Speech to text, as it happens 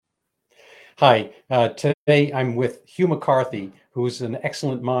Hi, today I'm with Hugh McCarthy, who's an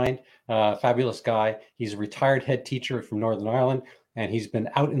excellent mind, fabulous guy. He's a retired head teacher from Northern Ireland, and he's been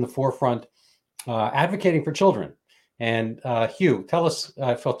out in the forefront advocating for children. And Hugh, tell us,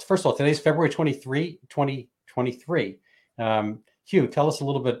 first of all, today's February 23, 2023. Hugh, tell us a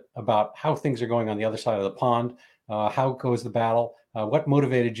little bit about how things are going on the other side of the pond. How goes the battle? What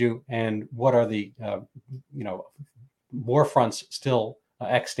motivated you? And what are the, war fronts still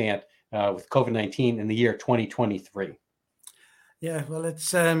extant with COVID-19 in the year 2023? Yeah, well,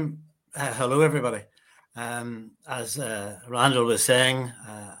 it's hello, everybody. As Randall was saying,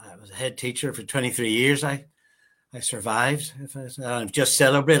 I was a head teacher for 23 years. I survived. I've just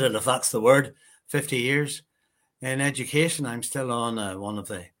celebrated, if that's the word, 50 years in education. I'm still on one of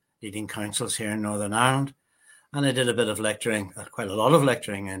the leading councils here in Northern Ireland, and I did a bit of lecturing, quite a lot of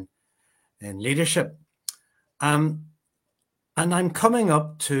lecturing in leadership. And I'm coming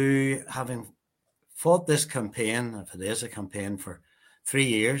up to having fought this campaign, if it is a campaign, for 3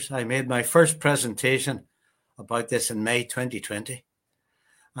 years. I made my first presentation about this in May 2020.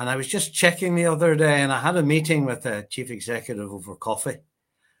 And I was just checking the other day, and I had a meeting with the chief executive over coffee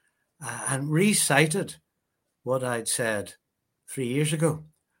and recited what I'd said 3 years ago.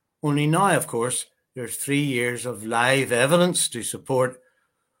 Only now, of course, there's 3 years of live evidence to support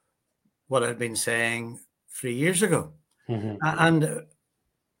what I'd been saying 3 years ago. Mm-hmm. And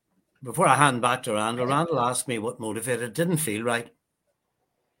before I hand back to Randall asked me what motivated. It didn't feel right.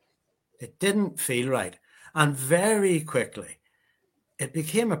 It didn't feel right. And very quickly, it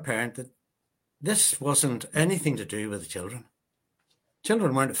became apparent that this wasn't anything to do with the children.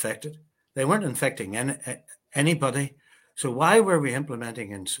 Children weren't affected. They weren't infecting anybody. So why were we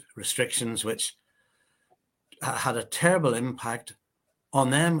implementing restrictions which had a terrible impact on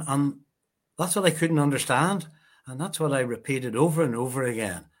them? And that's what I couldn't understand. And that's what I repeated over and over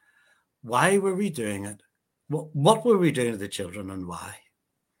again. Why were we doing it? What were we doing to the children, and why?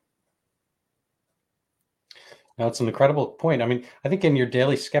 Now, it's an incredible point. I mean, I think in your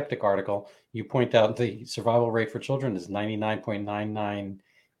Daily Skeptic article, you point out the survival rate for children is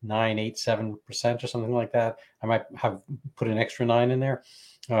 99.99987% or something like that. I might have put an extra 9 in there,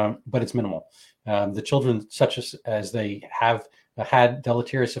 but it's minimal. The children, such as they have had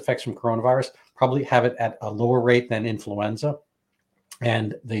deleterious effects from coronavirus, probably have it at a lower rate than influenza.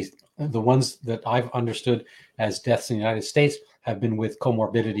 And the ones that I've understood as deaths in the United States have been with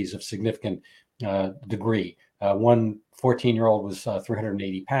comorbidities of significant degree. One 14-year-old was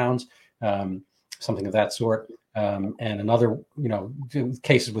 380 pounds, something of that sort. And another,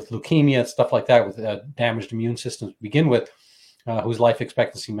 cases with leukemia, stuff like that, with damaged immune systems to begin with, whose life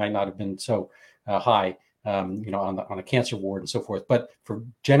expectancy might not have been so high, on a cancer ward and so forth. But for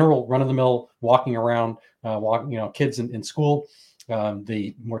general run-of-the-mill walking around, kids in school,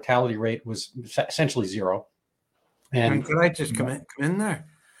 the mortality rate was essentially zero. And could I just come in there?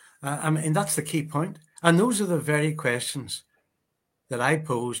 I mean, that's the key point. And those are the very questions that I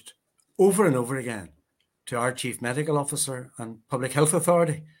posed over and over again to our chief medical officer and public health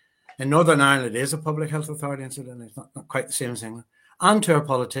authority. In Northern Ireland, it is a public health authority, incidentally. It's not quite the same as England. And to our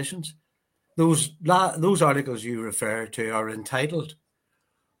politicians. Those articles you refer to are entitled,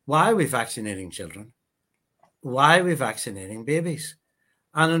 "Why Are We Vaccinating Children? Why are we vaccinating babies?"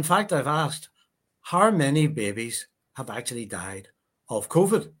 And in fact, I've asked, how many babies have actually died of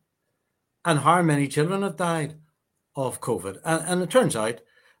COVID? And how many children have died of COVID? And it turns out,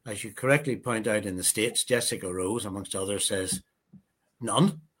 as you correctly point out in the States, Jessica Rose, amongst others, says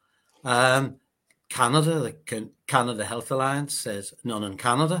none. Canada, the Canada Health Alliance, says none in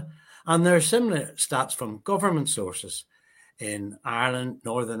Canada. And there are similar stats from government sources in Ireland,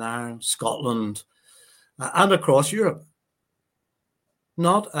 Northern Ireland, Scotland, and across Europe.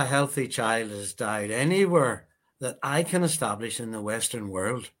 Not a healthy child has died anywhere that I can establish in the Western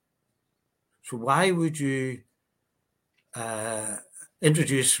world. So why would you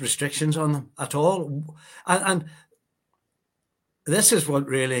introduce restrictions on them at all? And this is what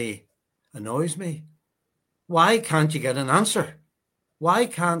really annoys me. Why can't you get an answer? Why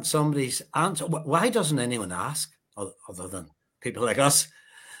can't somebody answer? Why doesn't anyone ask, other than people like us?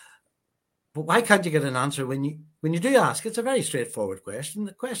 But why can't you get an answer when you do ask? It's a very straightforward question.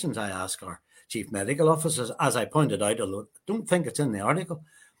 The questions I ask our chief medical officers, as I pointed out, although I don't think it's in the article,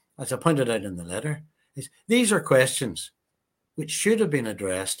 as I pointed out in the letter, is these are questions which should have been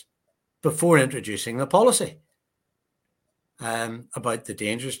addressed before introducing the policy about the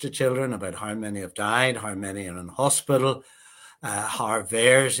dangers to children, about how many have died, how many are in hospital, how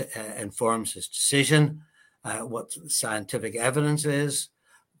VAERS informs his decision, what scientific evidence is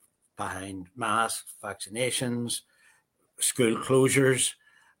behind masks, vaccinations, school closures,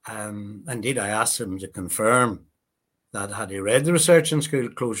 Indeed, I asked him to confirm that had he read the research on school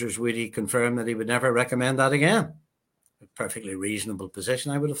closures, would he confirm that he would never recommend that again? A perfectly reasonable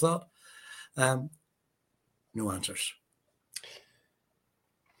position, I would have thought. No answers.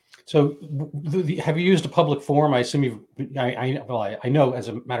 So, have you used a public forum? I assume you've. I know, as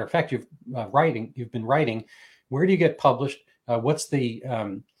a matter of fact, you've been writing. Where do you get published? What's the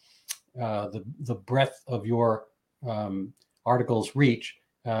breadth of your articles' reach?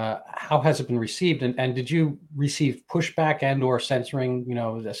 How has it been received? And did you receive pushback and/or censoring?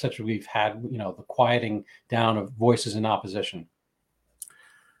 Such as we've had. The quieting down of voices in opposition.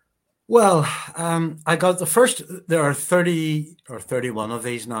 Well, I got the first. There are 30 or 31 of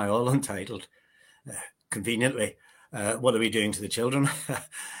these now, all entitled, conveniently, "What are we doing to the children?"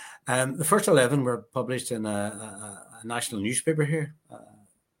 The first 11 were published in a national newspaper here.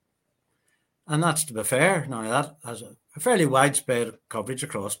 And that's to be fair. Now, that has a fairly widespread coverage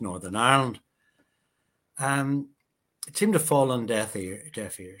across Northern Ireland. It seemed to fall on deaf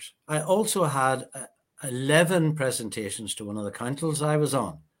ears. I also had 11 presentations to one of the councils I was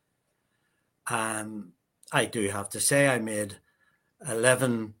on. I do have to say I made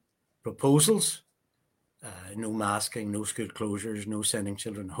 11 proposals. No masking, no school closures, no sending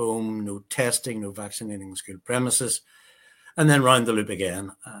children home, no testing, no vaccinating school premises. And then round the loop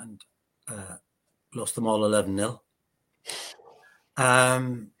again and lost them all 11-0.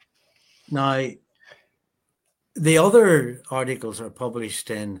 Now, the other articles are published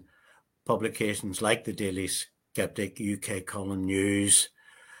in publications like the Daily Skeptic, UK Column News,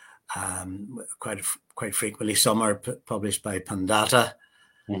 quite frequently. Some are published by Pandata.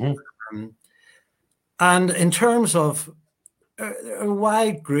 Mm-hmm. And in terms of a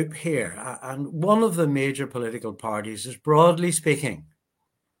wide group here, and one of the major political parties is, broadly speaking,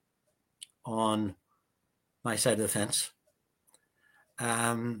 on my side of the fence.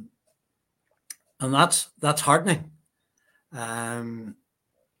 And that's heartening. And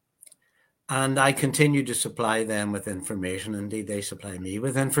I continue to supply them with information. Indeed, they supply me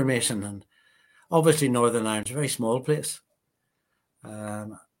with information. And obviously, Northern Ireland's a very small place.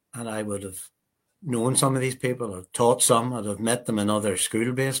 And I would have known some of these people, or taught some, I'd have met them in other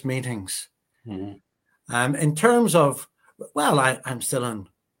school-based meetings. Mm-hmm. In terms of, well, I'm still on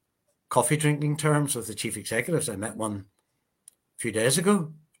coffee drinking terms with the chief executives. I met one a few days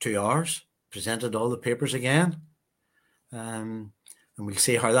ago, 2 hours, presented all the papers again. And we'll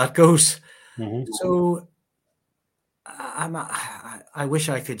see how that goes. Mm-hmm. So I wish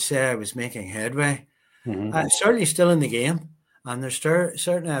I could say I was making headway. Mm-hmm. I'm certainly still in the game. And there's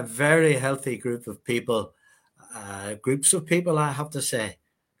certainly a very healthy group of people, groups of people, I have to say,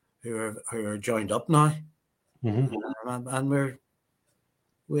 who are joined up now. Mm-hmm. And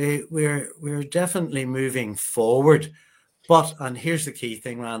we're definitely moving forward. But, and here's the key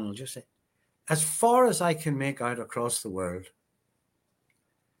thing, Randall, just say, as far as I can make out across the world,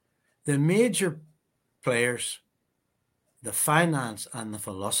 the major players, the finance and the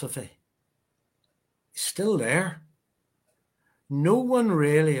philosophy, is still there. No one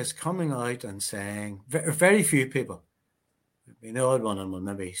really is coming out and saying, very few people, the odd one, and we'll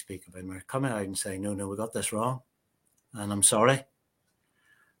maybe speak about them, are coming out and saying, no, we got this wrong, and I'm sorry,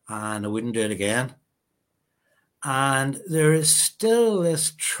 and I wouldn't do it again. And there is still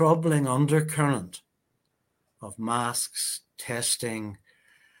this troubling undercurrent of masks, testing.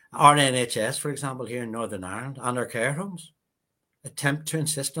 Our NHS, for example, here in Northern Ireland, and our care homes, attempt to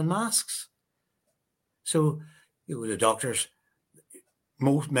insist on masks. So, the doctors,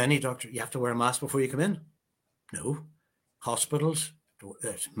 many doctors, you have to wear a mask before you come in. No. Hospitals,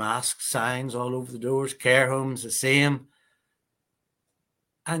 there's mask signs all over the doors. Care homes, the same.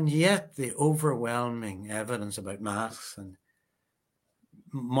 And yet the overwhelming evidence about masks, and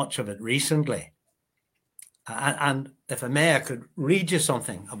much of it recently, and if I may, I could read you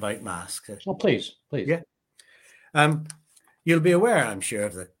something about masks. Oh, please. Yeah. You'll be aware, I'm sure,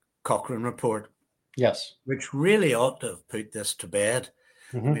 of the Cochrane report. Yes. Which really ought to have put this to bed.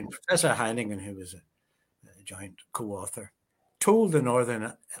 Mm-hmm. I mean, Professor Heiningen, who was a joint co-author, told the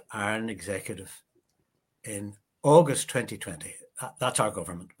Northern Ireland executive in August 2020, that's our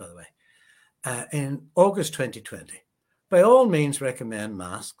government, by the way, in August 2020, by all means recommend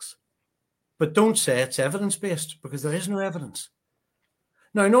masks, but don't say it's evidence-based, because there is no evidence.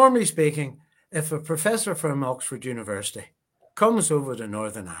 Now, normally speaking, if a professor from Oxford University comes over to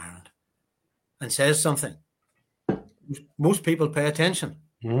Northern Ireland and says something, most people pay attention,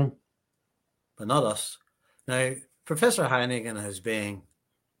 but not us. Now, Professor Heiningen is being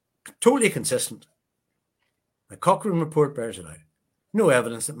totally consistent. The Cochrane report bears it out. No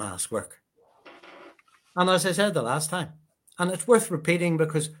evidence that masks work. And as I said the last time, And it's worth repeating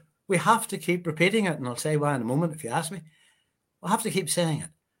because we have to keep repeating it. And I'll say why in a moment if you ask me. We'll have to keep saying it.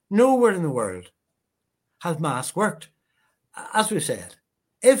 Nowhere in the world has masks worked. As we've said,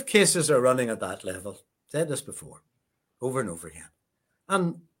 if cases are running at that level, said this before, over and over again,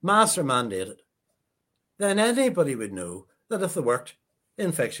 and masks are mandated, then anybody would know that if they worked,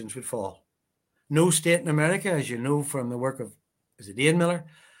 infections would fall. No state in America, as you know from the work of, is it Ian Miller?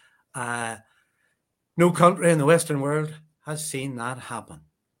 No country in the Western world has seen that happen.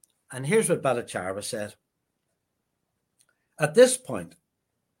 And here's what Bhattacharya said. At this point,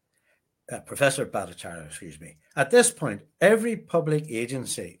 Professor Bhattacharya, at this point, every public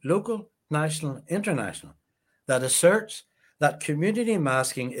agency, local, national, international, that asserts that community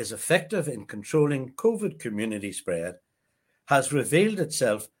masking is effective in controlling COVID community spread has revealed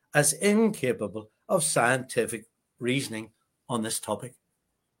itself as incapable of scientific reasoning on this topic.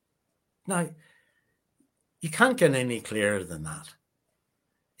 Now, you can't get any clearer than that.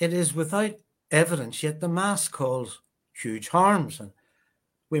 It is without evidence, yet the mask causes huge harms, and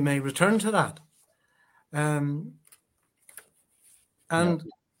we may return to that.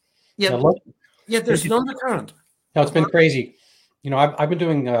 Yet there's an undercurrent. No, it's been crazy. I've been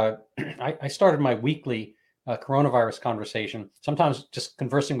doing, I started my weekly coronavirus conversation, sometimes just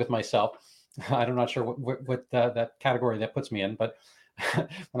conversing with myself. I'm not sure what that category that puts me in, but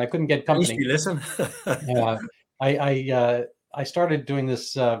when I couldn't get company, you listen. I started doing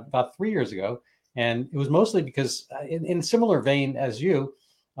this about 3 years ago, and it was mostly because in similar vein as you,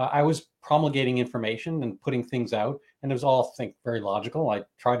 I was promulgating information and putting things out, and it was all, I think, very logical. I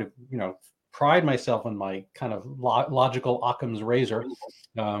try to, pride myself on my kind of logical Occam's razor,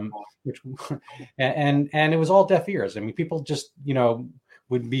 which and it was all deaf ears. I mean, people just,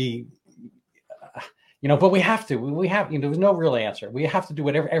 would be, but we have, there was no real answer. We have to do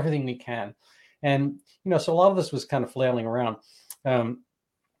everything we can. And, so a lot of this was kind of flailing around.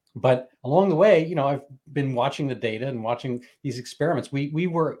 But along the way, I've been watching the data and watching these experiments. We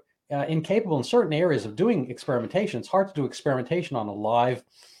were incapable in certain areas of doing experimentation. It's hard to do experimentation on a live,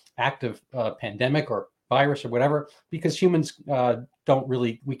 active pandemic or virus or whatever, because humans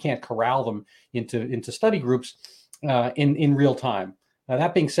we can't corral them into study groups in real time.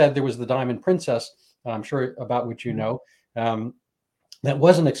 That being said, there was the Diamond Princess, I'm sure about which that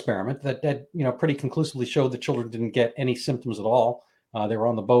was an experiment that pretty conclusively showed the children didn't get any symptoms at all. They were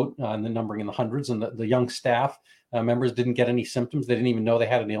on the boat, and the numbering in the hundreds, and the young staff members didn't get any symptoms. They didn't even know they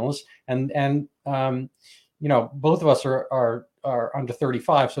had an illness. And both of us are under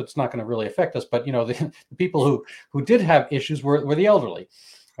 35, so it's not going to really affect us. But the people who did have issues were the elderly,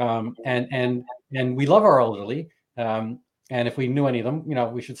 and we love our elderly. And if we knew any of them,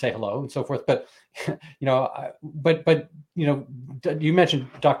 we should say hello and so forth. But you mentioned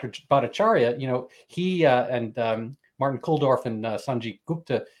Dr. Bhattacharya. He and Martin Kulldorff and Sanjay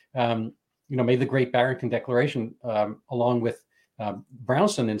Gupta, made the Great Barrington Declaration along with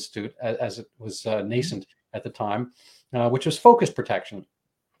Brownstone Institute, as it was nascent at the time, which was focus protection.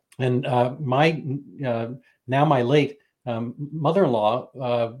 And my late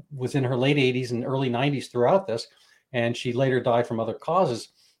mother-in-law was in her late 80s and early 90s throughout this, and she later died from other causes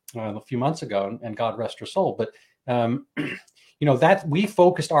a few months ago, and God rest her soul. But that we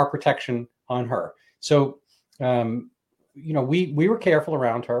focused our protection on her. So we were careful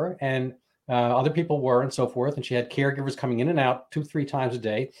around her, and other people were, and so forth. And she had caregivers coming in and out 2-3 times a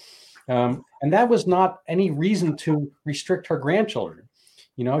day. And that was not any reason to restrict her grandchildren.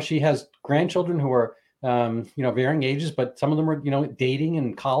 She has grandchildren who are, varying ages, but some of them are, dating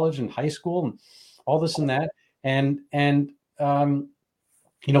in college and high school and all this and that. And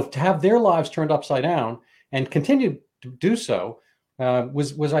to have their lives turned upside down and continue to do so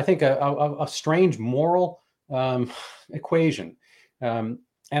was I think a strange moral equation. And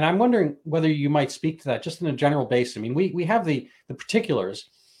I'm wondering whether you might speak to that just in a general basis. I mean, we have the particulars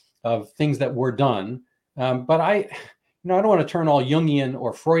of things that were done, but I don't want to turn all Jungian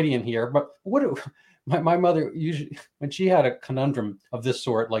or Freudian here. But my mother usually, when she had a conundrum of this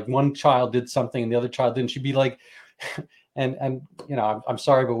sort, like one child did something and the other child didn't, she'd be like, and I'm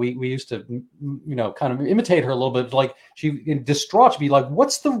sorry, but we used to kind of imitate her a little bit. Like she in distraught, she'd be like,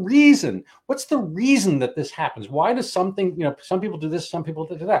 what's the reason? What's the reason that this happens? Why does something, some people do this, some people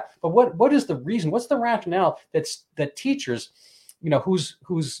do that, but what is the reason? What's the rationale that teachers,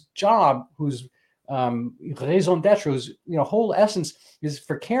 whose job, whose raison d'etre, whose whole essence is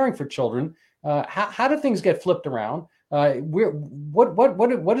for caring for children, how do things get flipped around?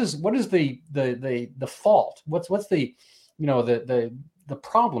 What is the fault? What's the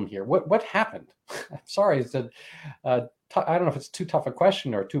problem here? What happened? I'm sorry, it's I don't know if it's too tough a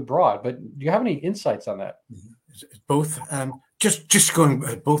question or too broad, but do you have any insights on that? It's both just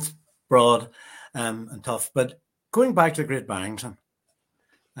going both broad and tough. But going back to the Great Barrington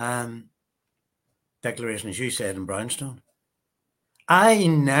Declaration, as you said in Brownstone, I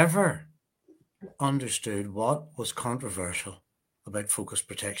never understood what was controversial about focus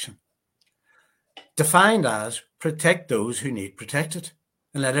protection. Defined as protect those who need protected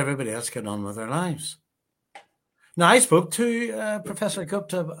and let everybody else get on with their lives. Now, I spoke to Professor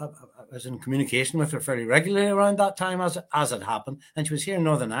Gupta. I was in communication with her fairly regularly around that time as it happened, and she was here in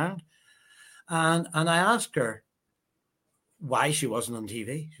Northern Ireland. And I asked her why she wasn't on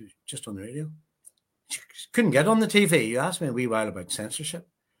TV. She was just on the radio. She couldn't get on the TV. You asked me a wee while about censorship.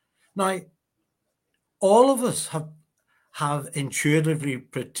 Now, all of us have intuitively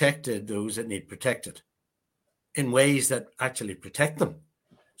protected those that need protected in ways that actually protect them.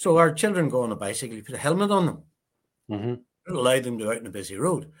 So our children go on a bicycle, you put a helmet on them. Mm-hmm. It'll allow them to go out on a busy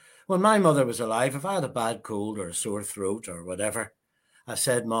road. When my mother was alive, if I had a bad cold or a sore throat or whatever, I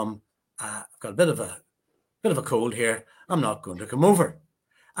said, Mum, I've got a bit of a cold here. I'm not going to come over.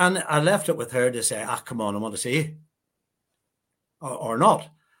 And I left it with her to say, come on, I want to see you. Or not.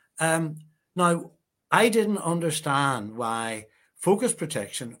 Now, I didn't understand why focus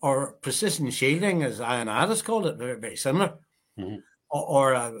protection or precision shielding, as Ian Addis called it, very, very similar, mm-hmm.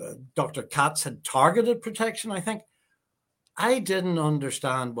 or Dr. Katz had targeted protection, I think. I didn't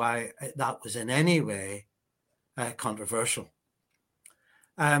understand why that was in any way controversial.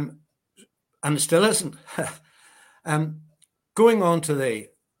 And it still isn't. Going on to the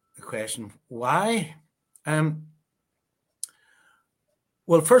question, why?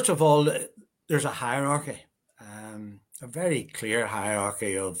 Well, first of all, there's a hierarchy, a very clear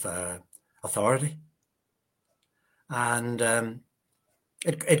hierarchy of authority. And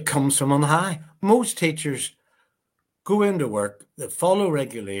it comes from on high. Most teachers go into work, they follow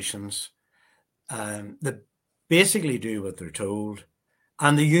regulations, they basically do what they're told.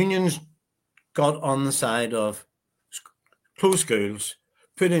 And the unions got on the side of close schools,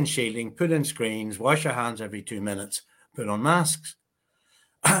 put in shielding, put in screens, wash your hands every 2 minutes, put on masks.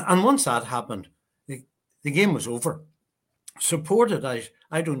 And once that happened, the game was over. Supported,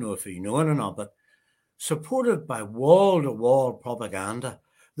 I don't know if you know it or not, but supported by wall-to-wall propaganda.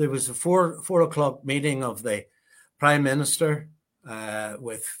 There was a 4 o'clock meeting of the Prime Minister,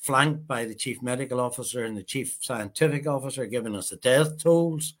 flanked by the Chief Medical Officer and the Chief Scientific Officer, giving us the death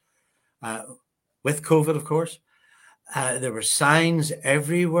tolls, with COVID, of course. There were signs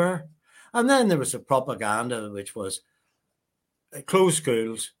everywhere. And then there was a propaganda which was close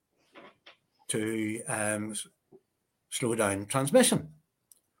schools to slow down transmission,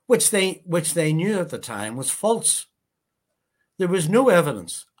 which they knew at the time was false. There was no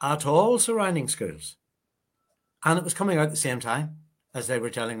evidence at all surrounding schools. And it was coming out at the same time as they were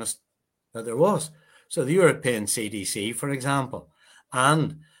telling us that there was. So the European CDC, for example,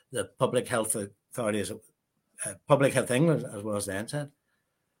 and the Public Health Authorities, Public Health England, as well as then said,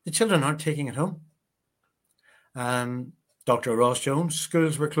 the children aren't taking it home. Dr. Ross Jones,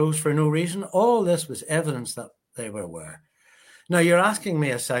 schools were closed for no reason. All this was evidence that they were aware. Now, you're asking me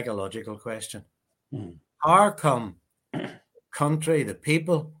a psychological question. How come country, the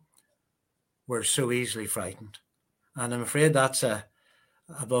people, were so easily frightened? And I'm afraid that's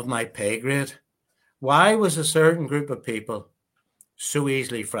above my pay grade. Why was a certain group of people so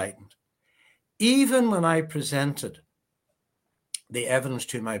easily frightened? Even when I presented the evidence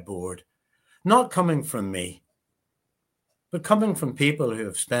to my board, not coming from me, but coming from people who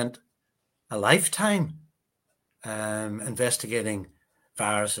have spent a lifetime investigating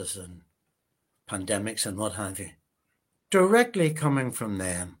viruses and pandemics and what have you, directly coming from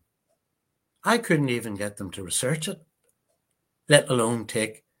them, I couldn't even get them to research it, let alone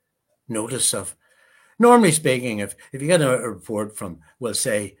take notice of. Normally speaking, if you get a report from, we'll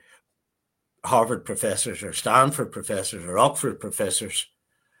say, Harvard professors or Stanford professors or Oxford professors,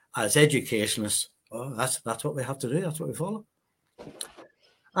 as educationists, that's what we have to do. That's what we follow.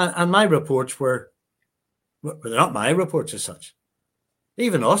 And my reports were they're not my reports as such.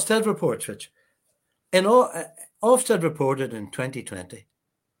 Even Ofsted reports, which Ofsted reported in 2020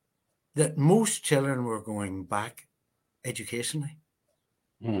 that most children were going back educationally.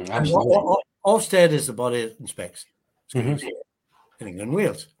 Absolutely. Ofsted is the body that inspects schools here in England and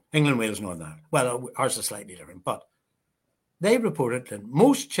Wales. England, Wales, Northern Ireland. Well, ours is slightly different, but they reported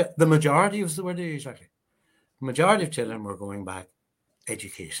that the majority of the word they use actually, the majority of children were going back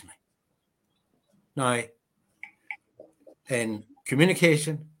educationally. Now, in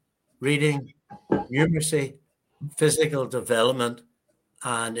communication, reading, numeracy, physical development,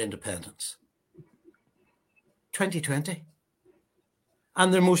 and independence. 2020.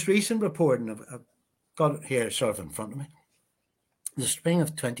 And their most recent reporting of got it here sort of in front of me. The spring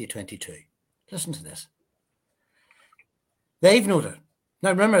of 2022. Listen to this. They've noted. Now,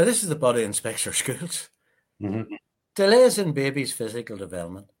 remember, this is the body inspects our schools. Mm-hmm. Delays in babies' physical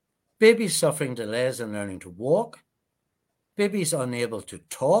development. Babies suffering delays in learning to walk. Babies unable to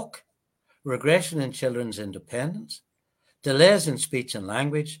talk. Regression in children's independence. Delays in speech and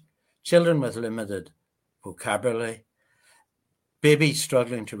language. Children with limited vocabulary. Babies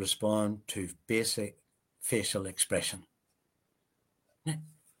struggling to respond to basic facial expression.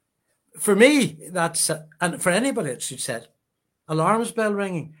 For me, that's, and for anybody that should set alarms bell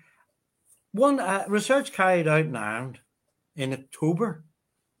ringing. One research carried out in Ireland in October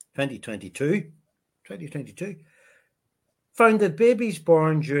 2022 found that babies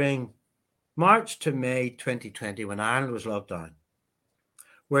born during March to May 2020, when Ireland was locked down,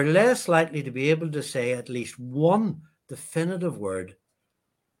 were less likely to be able to say at least one definitive word,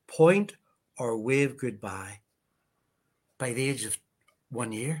 point, or wave goodbye by the age of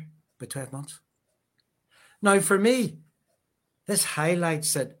 1 year, by 12 months. Now, for me, this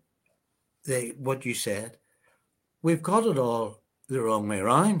highlights that what you said, we've got it all the wrong way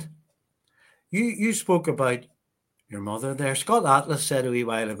around. You spoke about your mother there. Scott Atlas said a wee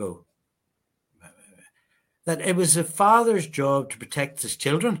while ago that it was the father's job to protect his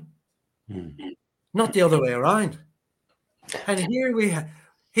children, not the other way around. And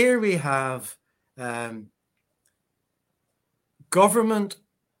here we have government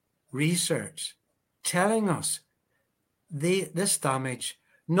research telling us this damage,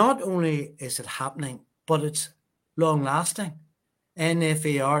 not only is it happening, but it's long lasting.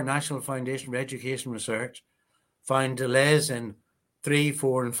 NFER, National Foundation for Education Research, found delays in 3,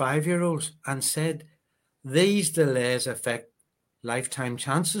 4, and 5-year-olds and said these delays affect lifetime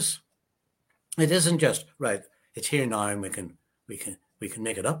chances. It isn't just right, it's here now and we can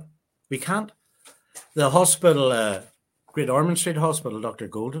make it up. We can't. The hospital, Great Ormond Street Hospital, Dr.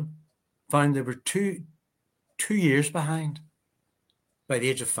 Golden, found they were two years behind by the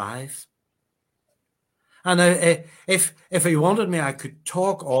age of 5. And if he wanted me, I could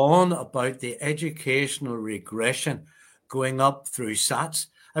talk on about the educational regression going up through SATs.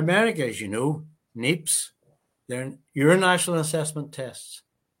 America, as you know, NAEPs, they're your national assessment tests,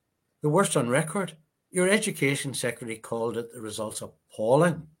 the worst on record. Your education secretary called it the results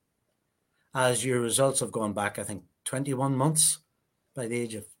appalling, as your results have gone back, I think, 21 months by the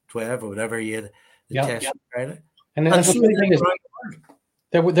age of 12 or whatever year the test credit. And that's the thing is,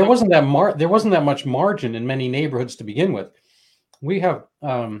 there wasn't that much margin in many neighborhoods to begin with. We have,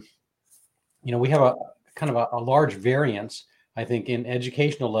 we have a kind of a large variance, I think, in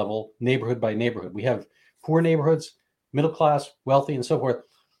educational level, neighborhood by neighborhood. We have poor neighborhoods, middle class, wealthy, and so forth.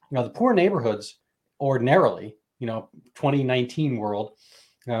 The poor neighborhoods ordinarily, 2019 world,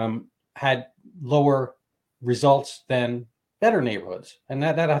 had lower results than better neighborhoods, and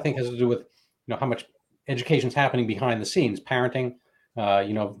that I think has to do with how much education is happening behind the scenes, parenting,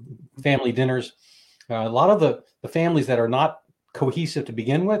 family dinners. A lot of the families that are not cohesive to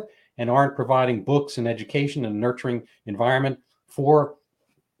begin with and aren't providing books and education and nurturing environment for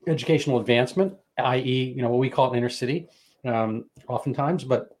educational advancement, i.e., what we call inner city, oftentimes,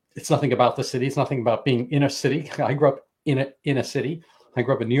 but it's nothing about the city. It's nothing about being in a city. I grew up in a city. I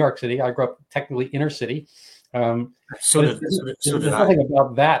grew up in New York City. I grew up technically inner city. So did nothing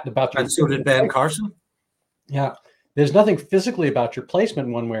about that. And so did Ben Carson. Yeah, there's nothing physically about your placement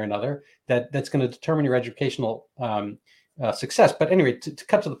one way or another that's going to determine your educational success. But anyway, to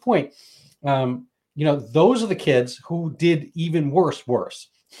cut to the point, those are the kids who did even worse.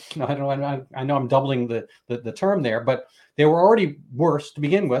 I know I'm doubling the term there, but they were already worse to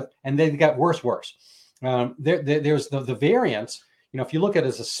begin with, and they got worse. There's the variance. If you look at it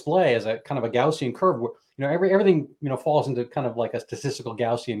as a splay, as a kind of a Gaussian curve, everything falls into kind of like a statistical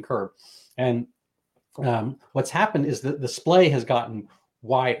Gaussian curve, and what's happened is that the splay has gotten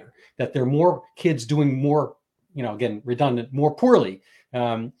wider. That there are more kids doing more, again redundant, more poorly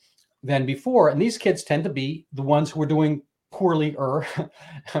than before, and these kids tend to be the ones who are doing poorly,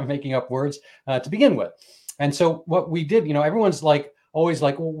 I'm making up words to begin with. And so what we did, everyone's always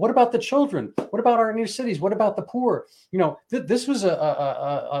like, well, what about the children? What about our inner cities? What about the poor? This was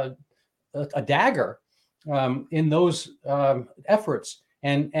a dagger in those efforts,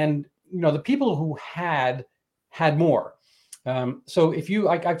 and the people who had more. So if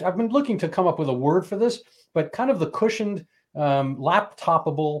I've been looking to come up with a word for this, but kind of the cushioned,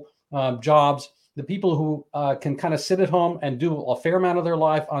 laptopable jobs, the people who can kind of sit at home and do a fair amount of their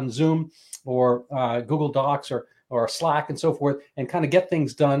life on Zoom or Google Docs or Slack and so forth, and kind of get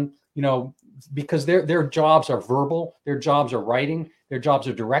things done, because their jobs are verbal, their jobs are writing, their jobs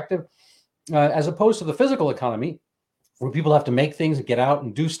are directive. as opposed to the physical economy, where people have to make things and get out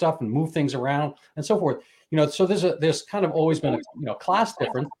and do stuff and move things around and so forth. So there's kind of always been a class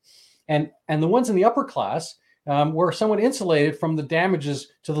difference, and the ones in the upper class were somewhat insulated from the damages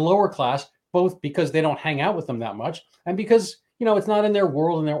to the lower class, both because they don't hang out with them that much and because it's not in their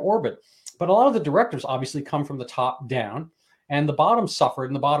world and their orbit. But a lot of the directives obviously come from the top down, and the bottom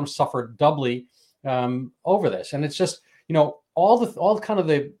suffered doubly over this. And it's just all kind of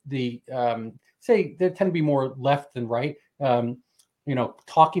the say there tend to be more left than right.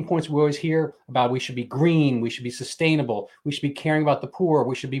 Talking points we always hear about: we should be green, we should be sustainable, we should be caring about the poor,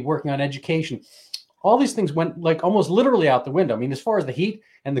 we should be working on education. All these things went like almost literally out the window. I mean, as far as the heat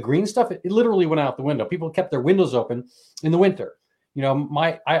and the green stuff, it literally went out the window. People kept their windows open in the winter.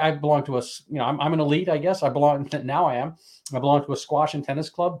 I belong to I'm an elite, I guess. I belong to a squash and tennis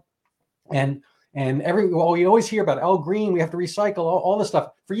club, and you always hear about green, we have to recycle all this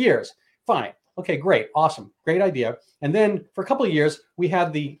stuff for years. Fine. Okay, great. Awesome. Great idea. And then for a couple of years, we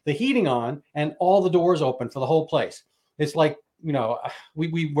had the heating on and all the doors open for the whole place. It's like,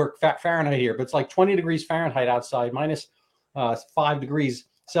 we work Fahrenheit here, but it's like 20 degrees Fahrenheit outside, minus 5 degrees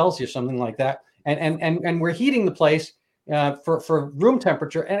Celsius, something like that. And we're heating the place for room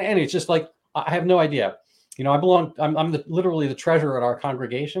temperature. And it's just like, I have no idea. I'm literally the treasurer at our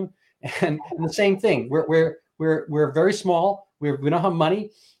congregation. And the same thing, we're very small. We don't have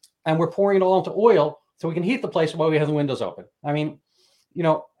money, and we're pouring it all into oil so we can heat the place while we have the windows open. I mean,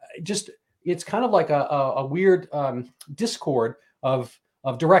 it's kind of like a weird discord of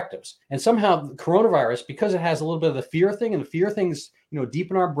directives. And somehow the coronavirus, because it has a little bit of the fear thing, and the fear thing's deep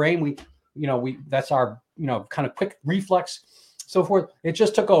in our brain, that's our kind of quick reflex, so forth. It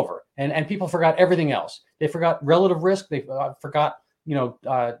just took over, and people forgot everything else. They forgot relative risk. They forgot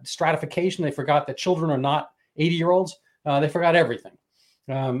stratification. They forgot that children are not 80-year-olds. They forgot everything.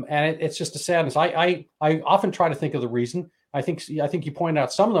 And it's just a sadness. I often try to think of the reason. I think you pointed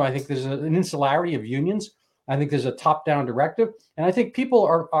out some of them. I think there's an insularity of unions. I think there's a top-down directive, and I think people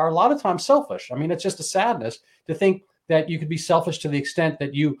are a lot of times selfish. I mean, it's just a sadness to think that you could be selfish to the extent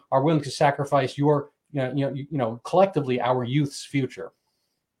that you are willing to sacrifice your, collectively our youth's future,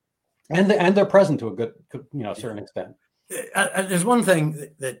 and their present to a good, certain extent. There's one thing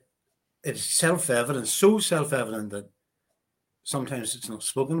that it's self-evident, so self-evident that sometimes it's not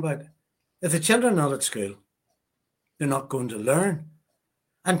spoken about. If the children are not at school, they're not going to learn.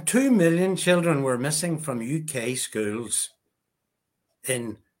 And 2 million children were missing from UK schools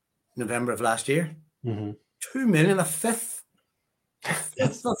in November of last year. Mm-hmm. 2 million, a fifth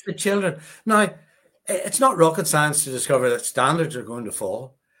of the children. Now, it's not rocket science to discover that standards are going to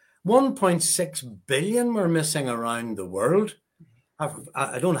fall. 1.6 billion were missing around the world.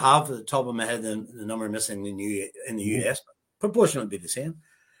 I don't have at the top of my head the number missing in the US, but proportionally be the same.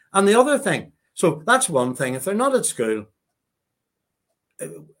 And the other thing, so that's one thing. If they're not at school,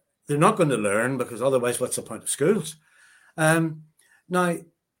 they're not going to learn, because otherwise, what's the point of schools? Now,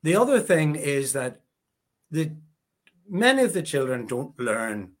 the other thing is that many of the children don't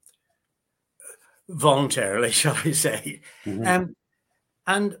learn voluntarily, shall I say. Mm-hmm.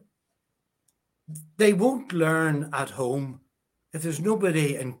 And they won't learn at home if there's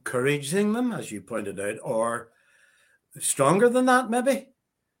nobody encouraging them, as you pointed out, or stronger than that, maybe,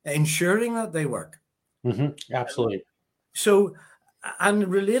 ensuring that they work. Mm-hmm. Absolutely. So, and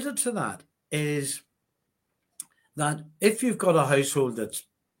related to that is that if you've got a household that's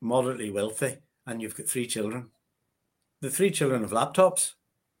moderately wealthy and you've got 3 children, the 3 children have laptops.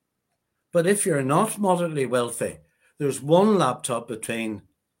 But if you're not moderately wealthy, there's 1 laptop between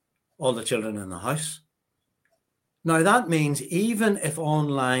all the children in the house. Now, that means even if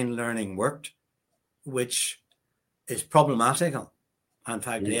online learning worked, which is problematical, in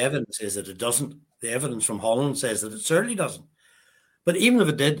fact, the evidence is that it doesn't. The evidence from Holland says that it certainly doesn't. But even if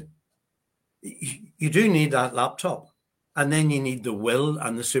it did, you do need that laptop. And then you need the will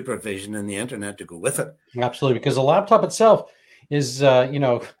and the supervision and the internet to go with it. Absolutely, because the laptop itself is,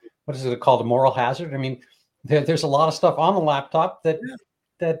 what is it called, a moral hazard? I mean, there's a lot of stuff on the laptop that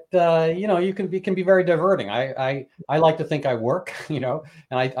can be very diverting. I like to think I work, and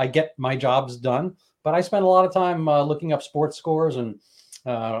I get my jobs done, but I spend a lot of time looking up sports scores and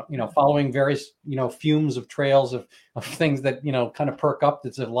following various fumes of trails of things that kind of perk up.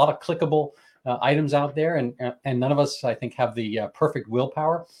 There's a lot of clickable items out there, and none of us, I think, have the perfect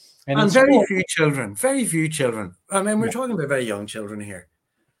willpower. And very few children. I mean, we're talking about very young children here.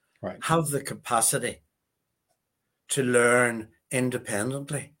 Right. Have the capacity to learn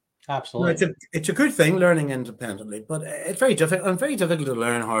independently. Absolutely. Now, it's a good thing learning independently, but it's very difficult. And very difficult to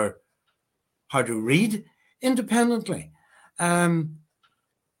learn how to read independently. Now,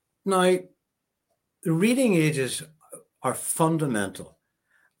 the reading ages are fundamental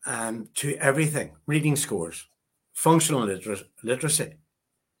to everything. Reading scores, functional literacy.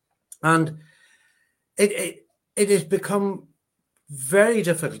 And it has become very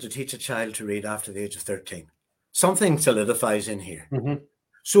difficult to teach a child to read after the age of 13. Something solidifies in here. Mm-hmm.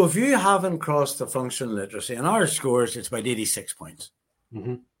 So if you haven't crossed the functional literacy, and our scores, it's about 86 points.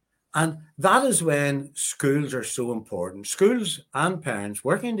 Mm-hmm. And that is when schools are so important. Schools and parents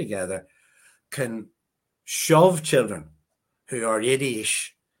working together can shove children who are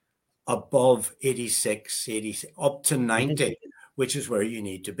 80-ish above 86, 80, up to 90, which is where you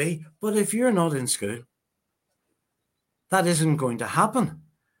need to be. But if you're not in school, that isn't going to happen.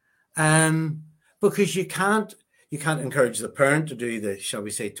 Because you can't encourage the parent to do the, shall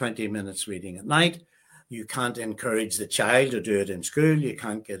we say, 20 minutes reading at night. You can't encourage the child to do it in school. You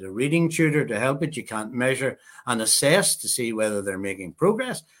can't get a reading tutor to help it. You can't measure and assess to see whether they're making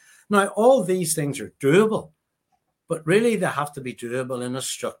progress. Now, all these things are doable, but really they have to be doable in a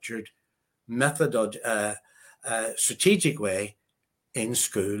structured, strategic way in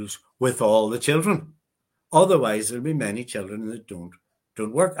schools with all the children. Otherwise, there'll be many children that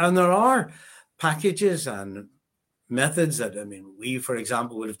don't work. And there are packages and methods that, I mean, we, for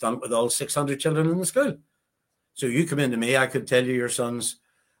example, would have done it with all 600 children in the school. So you come into me, I could tell you your son's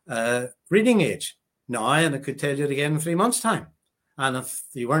reading age now, and I could tell you it again in 3 months' time. And if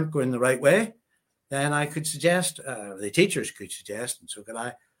you weren't going the right way, then I could suggest, the teachers could suggest, and so could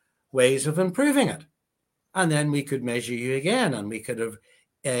I, ways of improving it. And then we could measure you again, and we could have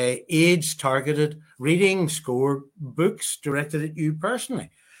age-targeted reading score books directed at you personally.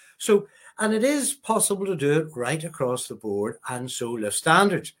 So, and it is possible to do it right across the board and so lift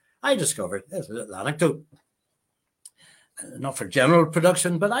standards. I discovered, there's a little anecdote, not for general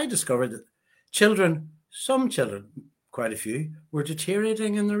production, but I discovered that some children, quite a few, were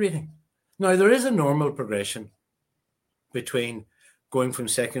deteriorating in their reading. Now, there is a normal progression between going from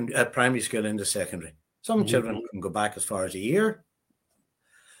primary school into secondary. Some children can go back as far as a year.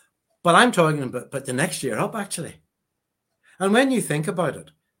 But I'm talking about the next year up, actually. And when you think about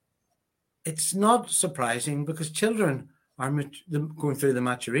it, it's not surprising because children are going through the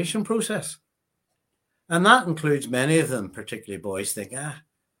maturation process. And that includes many of them, particularly boys, think,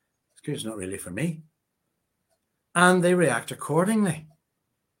 school's not really for me. And they react accordingly.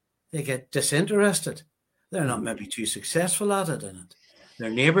 They get disinterested. They're not maybe too successful at it. And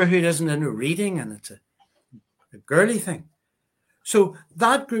their neighborhood isn't into reading, and it's a girly thing. So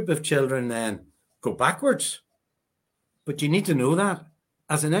that group of children then go backwards. But you need to know that.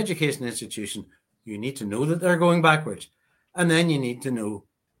 As an education institution, you need to know that they're going backwards. And then you need to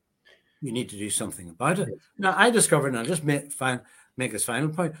do something about it. Now, I discovered, and I'll just make this final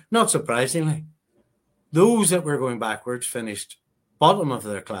point, not surprisingly, those that were going backwards finished bottom of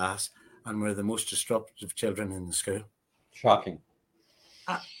their class and were the most disruptive children in the school. Shocking.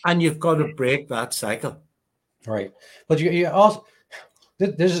 And you've got to break that cycle. Right. But you also,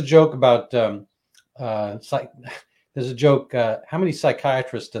 there's a joke about, there's a joke, how many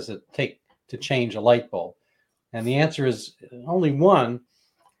psychiatrists does it take to change a light bulb? And the answer is only one,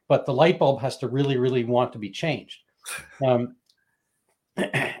 but the light bulb has to really, really want to be changed.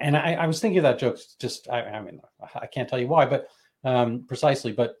 And I was thinking of that joke, just, I mean, I can't tell you why, but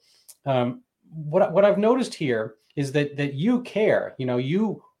precisely. But what I've noticed here is that you care,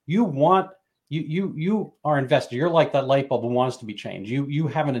 you want, you are invested. You're like that light bulb who wants to be changed. You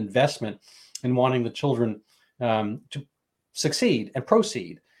have an investment in wanting the children to succeed and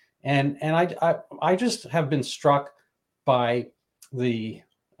proceed. And I just have been struck by the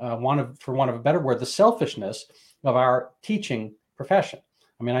for want of a better word, the selfishness of our teaching profession.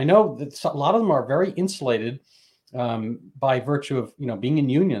 I mean, I know that a lot of them are very insulated by virtue of being in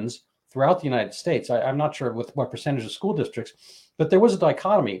unions throughout the United States. I'm not sure with what percentage of school districts, but there was a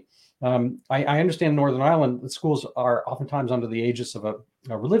dichotomy. I understand in Northern Ireland, the schools are oftentimes under the aegis of a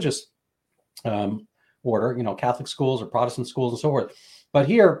religious order, Catholic schools or Protestant schools and so forth. But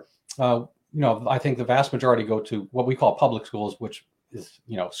here, I think the vast majority go to what we call public schools, which is,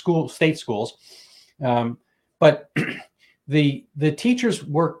 state schools. But the teachers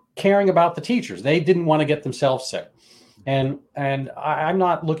were caring about the teachers. They didn't want to get themselves sick. And I'm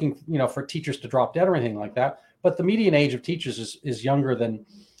not looking, for teachers to drop dead or anything like that. But the median age of teachers is younger than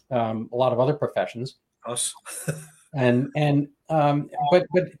a lot of other professions. Us. But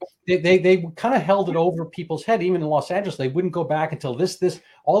they kind of held it over people's head. Even in Los Angeles, they wouldn't go back until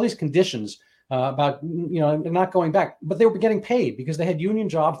all these conditions about not going back. But they were getting paid because they had union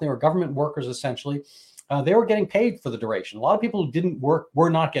jobs. They were government workers essentially. They were getting paid for the duration. A lot of people who didn't work were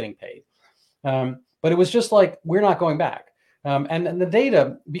not getting paid. But it was just like, we're not going back. And the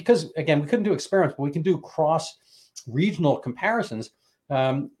data, because again, we couldn't do experiments, but we can do cross-regional comparisons.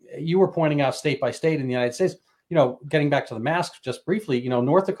 You were pointing out state by state in the United States, getting back to the masks just briefly,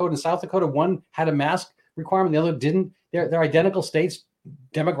 North Dakota and South Dakota, one had a mask requirement, the other didn't. They're identical states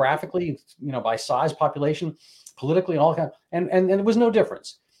demographically, by size, population, politically, all kind, and there was no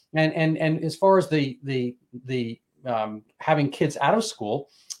difference. And as far as the having kids out of school,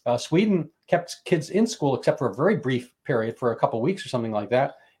 Sweden kept kids in school except for a very brief period for a couple of weeks or something like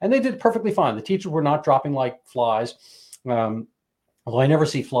that, and they did perfectly fine. The teachers were not dropping like flies. Although I never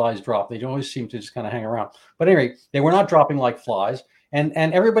see flies drop, they always seem to just kind of hang around. But anyway, they were not dropping like flies, and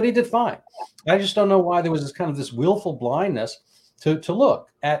everybody did fine. I just don't know why there was this willful blindness to look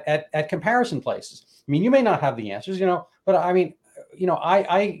at comparison places. I mean, you may not have the answers, but I mean,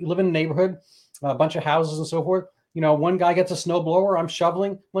 I live in a neighborhood, a bunch of houses and so forth. One guy gets a snowblower, I'm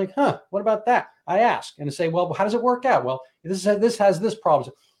shoveling. I'm like, what about that? I ask and say, well, how does it work out? Well, this has this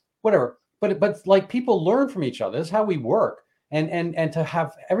problem, whatever. But like, people learn from each other. This is how we work. And to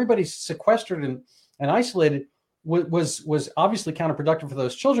have everybody sequestered and isolated was obviously counterproductive for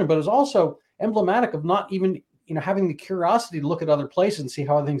those children, but it was also emblematic of not even having the curiosity to look at other places and see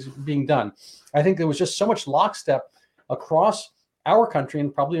how things are being done. I think there was just so much lockstep across our country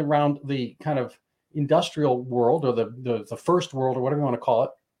and probably around the kind of industrial world, or the first world, or whatever you want to call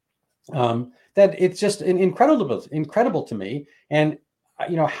it, that it's just incredible to me. And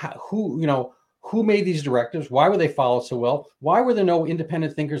who made these directives? Why were they followed so well? Why were there no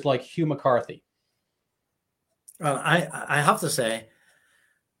independent thinkers like Hugh McCarthy? Well, I have to say,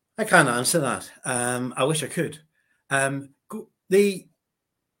 I can't answer that. I wish I could. And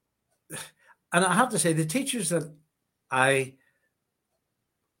I have to say, the teachers that I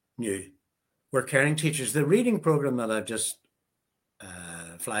knew were caring teachers. The reading program that I've just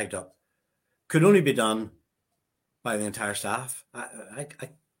flagged up could only be done by the entire staff.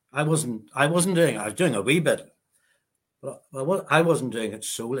 I wasn't doing it. I was doing a wee bit, but I wasn't doing it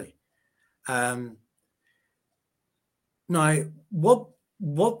solely. Now,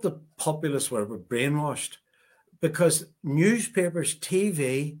 what the populace were brainwashed, because newspapers,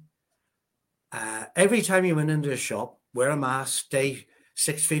 TV, every time you went into a shop, wear a mask, stay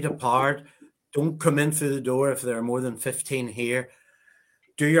 6 feet apart, don't come in through the door if there are more than 15 here,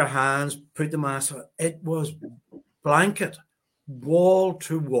 do your hands, put the mask on. It was blanket, wall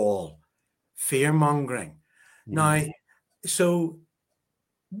to wall, fear mongering. Now, so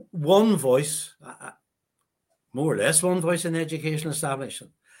one voice, more or less one voice in the education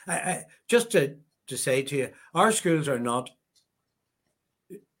establishment. Just to say to you, our schools are not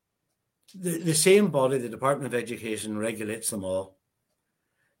the same body. The Department of Education regulates them all.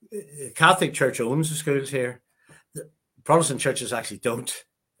 The Catholic Church owns the schools here. The Protestant churches actually don't.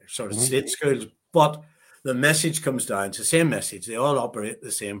 They're sort of state schools, but the message comes down. It's the same message. They all operate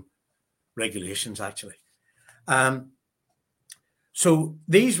the same regulations, actually. So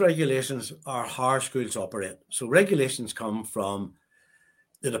these regulations are how our schools operate. So regulations come from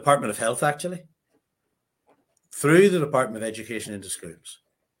the Department of Health, actually, through the Department of Education into schools,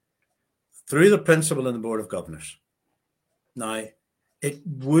 through the principal and the Board of Governors. Now, it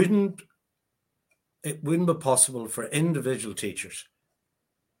wouldn't be possible for individual teachers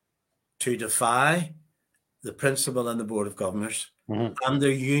to defy the principal and the Board of Governors and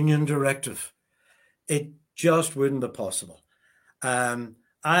their union directive. It just wouldn't be possible. I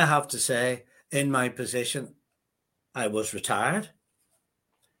have to say, in my position, I was retired.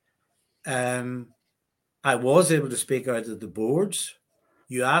 I was able to speak out at the boards.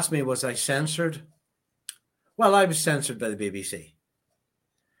 You asked me, was I censored? Well, I was censored by the BBC.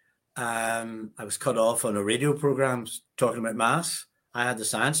 I was cut off on a radio program talking about masks. I had the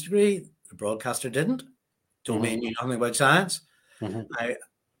science degree. The broadcaster didn't. Told me he knew nothing about science.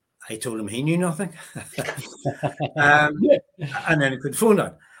 I told him he knew nothing. And then I could phone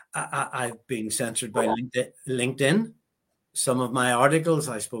out. I've been censored by LinkedIn. Some of my articles,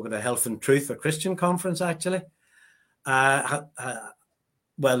 I spoke at a Health and Truth, a Christian conference, actually. Well,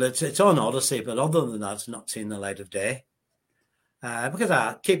 it's on Odyssey, but other than that, it's not seen the light of day. Because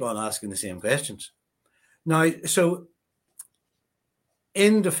I keep on asking the same questions. Now, so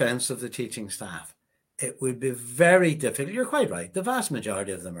in defense of the teaching staff, it would be very difficult. You're quite right. The vast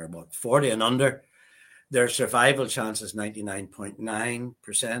majority of them are 40 and under. Their survival chance is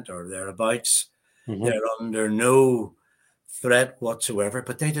 99.9% or thereabouts. They're under no threat whatsoever,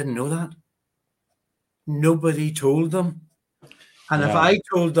 but they didn't know that. Nobody told them. And if I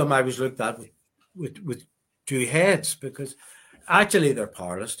told them, I was looked at with two heads, because actually they're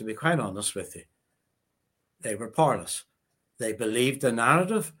powerless, to be quite honest with you. They were powerless. They believed the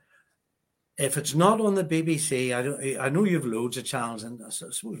narrative. if it's not on the BBC, I know you've loads of channels, and I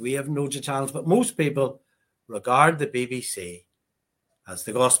suppose we have loads of channels, but most people regard the BBC as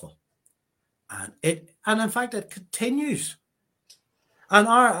the gospel, and in fact it continues. And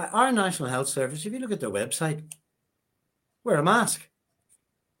our National Health Service, if you look at their website, wear a mask.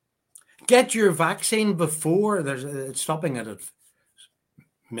 Get your vaccine before it's stopping it at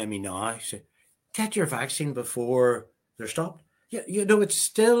maybe now. So get your vaccine before they're stopped. It's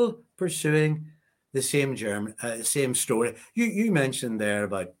still pursuing the same story. You mentioned there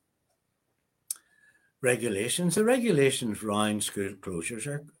about regulations. The regulations around school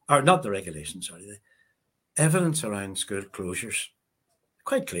closures are not the regulations, sorry, the evidence around school closures,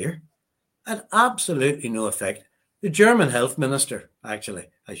 quite clear, and absolutely no effect. The German health minister, actually,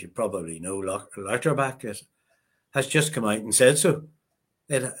 as you probably know, Lauterbach, has just come out and said so.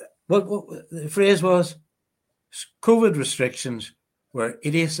 What the phrase was, COVID restrictions were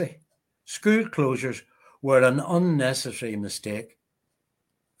idiocy. School closures were an unnecessary mistake.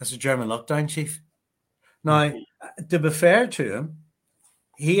 That's the German lockdown chief. Now, to be fair to him,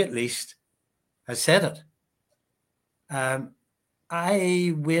 he at least has said it. I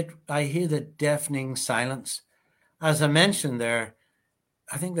hear the deafening silence. As I mentioned there,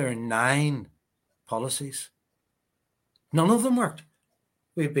 I think there are 9 policies. None of them worked.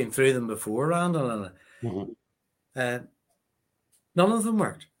 We've been through them before, Randall. None of them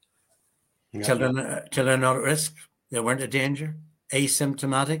worked. Yeah. Children not at risk. They weren't a danger.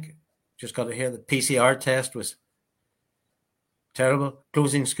 Asymptomatic. Just got to hear the PCR test was terrible.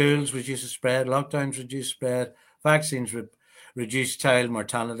 Closing schools reduces spread. Lockdowns reduce spread. Vaccines reduce child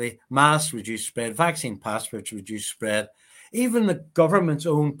mortality. Masks reduce spread. Vaccine passports reduce spread. Even the government's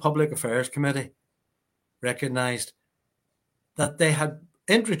own Public Affairs Committee recognised that they had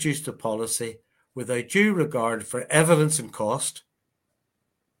introduced a policy without due regard for evidence and cost.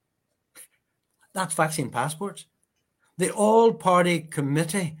 That's vaccine passports. The all-party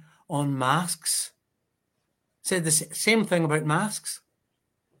committee on masks said the same thing about masks.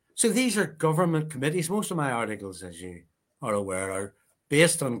 So these are government committees. Most of my articles, as you are aware, are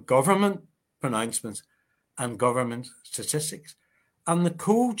based on government pronouncements and government statistics. And the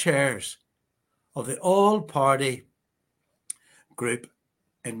co-chairs of the all-party group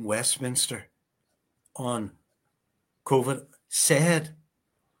in Westminster on COVID said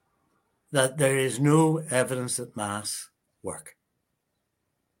that there is no evidence that masks work.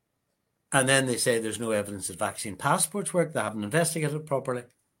 And then they say there's no evidence that vaccine passports work. They haven't investigated properly.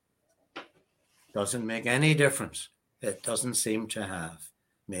 Doesn't make any difference. It doesn't seem to have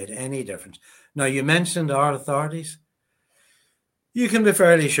made any difference. Now, you mentioned our authorities. You can be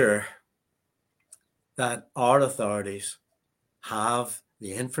fairly sure that our authorities have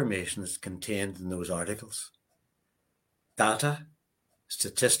the information that's contained in those articles. Data,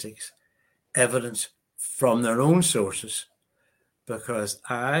 statistics, evidence from their own sources, because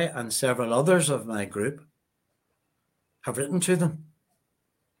I and several others of my group have written to them.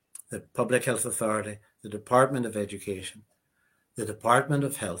 The Public Health Authority, the Department of Education, the Department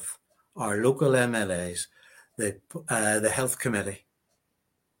of Health, our local MLAs, the Health Committee.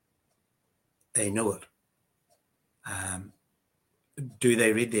 They know it. Do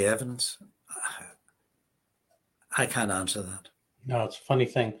they read the evidence? I can't answer that. No, it's a funny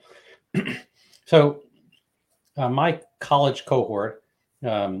thing. So my college cohort,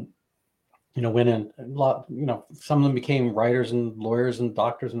 went in a lot, some of them became writers and lawyers and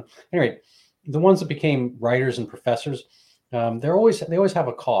doctors. And anyway, the ones that became writers and professors, they always have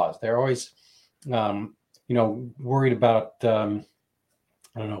a cause. They're always, worried about, I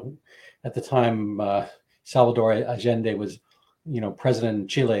don't know, at the time, Salvador Allende was, president in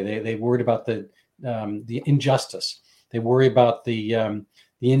Chile. They worried about the injustice. They worry about the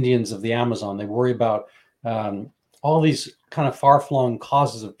Indians of the Amazon. They worry about all these kind of far-flung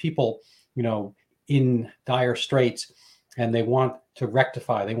causes of people, in dire straits, and they want to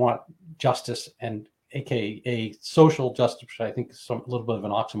rectify. They want justice, and aka social justice, which I think is a little bit of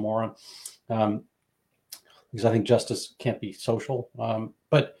an oxymoron, because I think justice can't be social.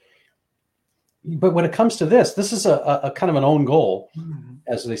 But when it comes to this is a kind of an own goal,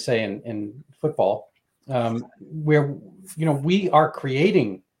 as they say in football, where we are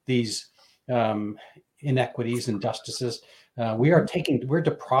creating these inequities and injustices. We're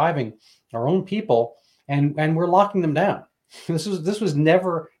depriving our own people, and we're locking them down. This was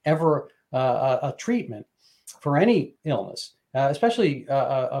never ever a treatment for any illness, especially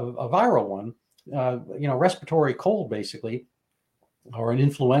a viral one, respiratory cold, basically, or an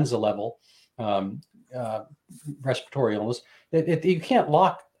influenza level respiratory illness. You can't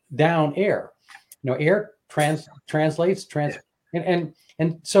lock down air. Air translates, and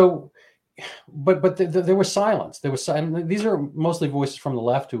so there was silence. There was, and these are mostly voices from the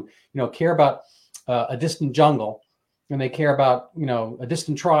left who care about a distant jungle, and they care about a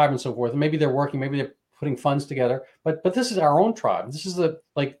distant tribe and so forth. And maybe they're working, maybe they're putting funds together. But this is our own tribe. This is the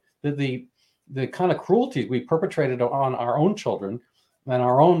kind of cruelty we perpetrated on our own children and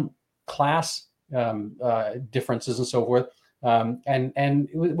our own class differences and so forth. And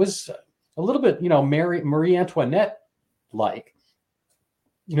it was a little bit Marie Antoinette like.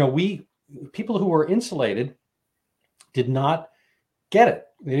 We people who were insulated did not get it.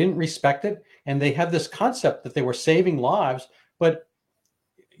 They didn't respect it, and they had this concept that they were saving lives, but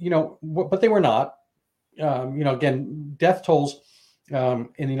they were not. Again, death tolls in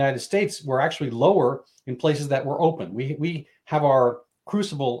the United States were actually lower in places that were open. We have our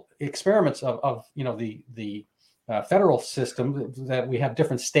crucible experiments of the federal system that we have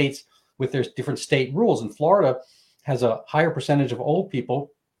different states with their different state rules. And Florida has a higher percentage of old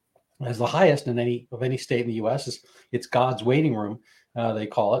people, as the highest in any state in the U.S. It's God's waiting room, they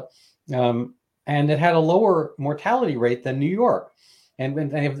call it, and it had a lower mortality rate than New York,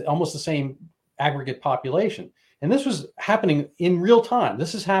 and they have almost the same aggregate population. And this was happening in real time.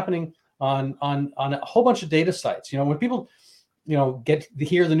 This is happening on a whole bunch of data sites. When people get to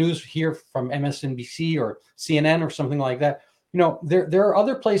hear the news here from MSNBC or CNN or something like that, there are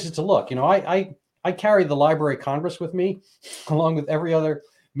other places to look. I carry the Library of Congress with me, along with every other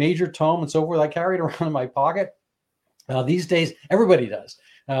major tome and so forth. I carry it around in my pocket. These days, everybody does.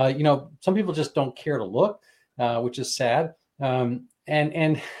 Some people just don't care to look, which is sad. And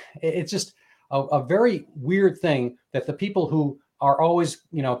it's just a very weird thing that the people who are always,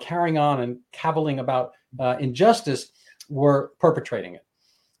 carrying on and cavilling about injustice were perpetrating it.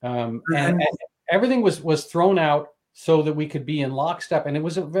 And everything was thrown out so that we could be in lockstep. And it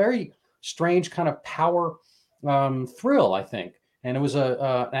was a very strange kind of power thrill, I think. And it was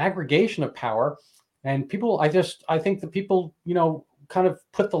an aggregation of power, and people. I think the people, kind of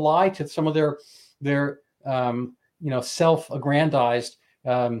put the lie to some of their self-aggrandized,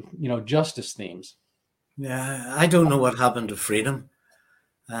 justice themes. Yeah, I don't know what happened to freedom,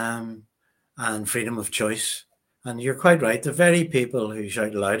 and freedom of choice. And you're quite right. The very people who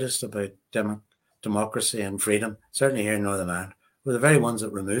shout loudest about democracy and freedom, certainly here in Northern Ireland, were the very ones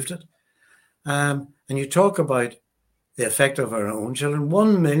that removed it. And you talk about the effect of our own children.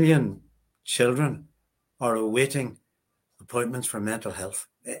 1 million children are awaiting appointments for mental health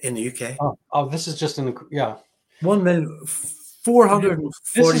in the UK. Oh, this is just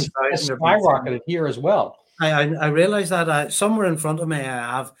 1,440,000 skyrocketed here as well. I realize that. Somewhere in front of me, I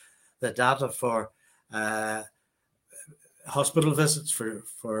have the data for hospital visits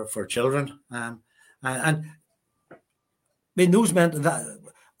for children, and I mean, those meant that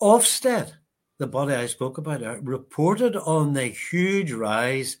Ofsted, the body I spoke about, reported on the huge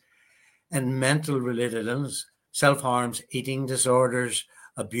rise in mental related illness, self-harms, eating disorders,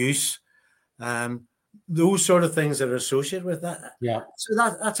 abuse, those sort of things that are associated with that. Yeah. So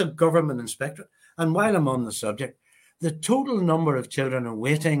that's a government inspectorate. And while I'm on the subject, the total number of children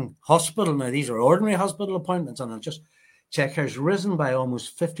awaiting hospital, now these are ordinary hospital appointments, and I'll just check, has risen by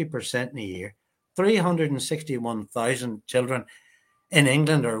almost 50% in a year. 361,000 children in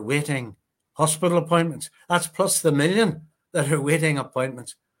England are waiting hospital appointments. That's plus the million that are waiting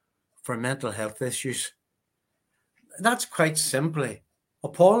appointments for mental health issues. That's quite simply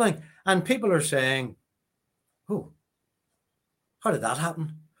appalling. And people are saying, oh, how did that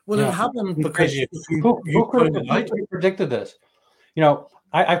happen? Well, it happened because who could have predicted this?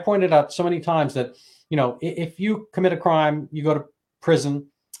 I pointed out so many times that, if you commit a crime, you go to prison.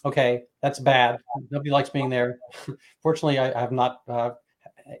 Okay, that's bad. Nobody likes being there. Fortunately, I have not,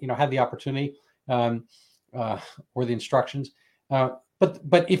 had the opportunity or the instructions.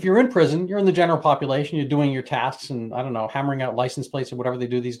 But if you're in prison, you're in the general population. You're doing your tasks and, I don't know, hammering out license plates or whatever they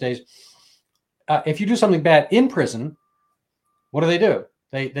do these days. If you do something bad in prison, what do?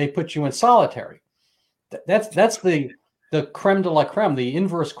 They put you in solitary. That's the creme de la creme, the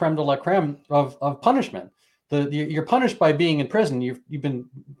inverse creme de la creme of punishment. You're punished by being in prison. You've been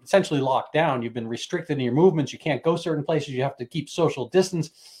essentially locked down. You've been restricted in your movements. You can't go certain places. You have to keep social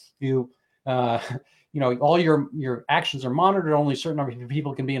distance. All your actions are monitored. Only a certain number of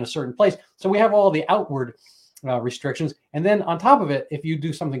people can be in a certain place. So we have all the outward restrictions. And then on top of it, if you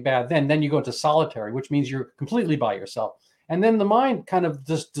do something bad, then you go into solitary, which means you're completely by yourself. And then the mind kind of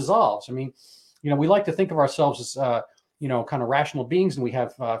just dissolves. I mean, we like to think of ourselves as, kind of rational beings, and we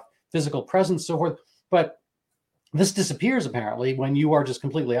have physical presence, so forth. But this disappears apparently when you are just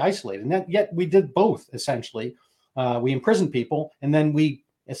completely isolated. And yet we did both essentially. We imprisoned people, and then we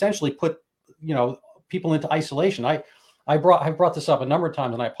essentially put, people into isolation. I've brought this up a number of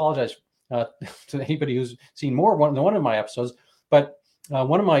times, and I apologize to anybody who's seen than one of my episodes. But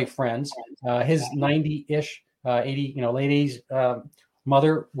one of my friends, his 90-ish, 80, late 80s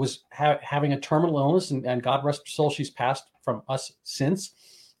mother was having a terminal illness, and God rest her soul, she's passed from us since.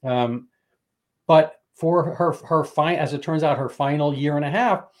 But for her as it turns out, her final year and a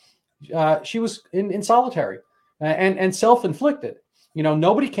half, she was in solitary and self-inflicted.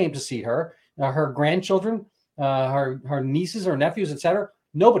 Nobody came to see her. Her grandchildren, her nieces, her nephews, etc.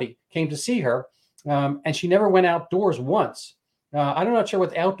 Nobody came to see her, and she never went outdoors once. I'm not sure what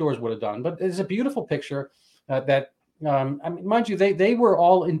the outdoors would have done, but it's a beautiful picture that, I mean, mind you, they were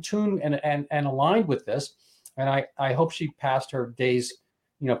all in tune and aligned with this, and I hope she passed her days,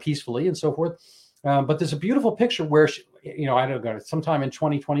 peacefully and so forth. But there's a beautiful picture where she, I don't know, sometime in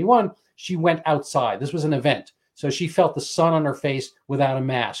 2021, she went outside. This was an event. So she felt the sun on her face without a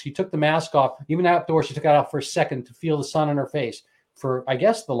mask. She took the mask off, even outdoors. She took it out for a second to feel the sun on her face for, I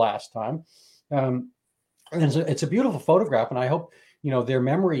guess, the last time. And it's a beautiful photograph, and I hope their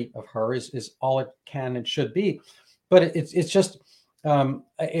memory of her is all it can and should be. But it's just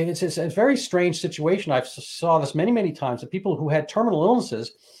it's a very strange situation. I've saw this many times, that people who had terminal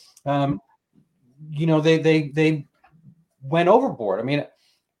illnesses, they went overboard. I mean,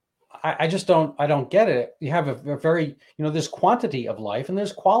 I just don't get it. You have a very, there's quantity of life and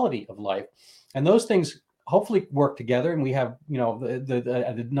there's quality of life, and those things hopefully work together. And we have,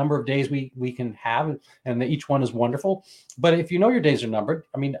 the number of days we can have, and each one is wonderful. But if your days are numbered,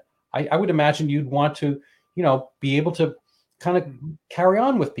 I mean, I would imagine you'd want to, be able to kind of carry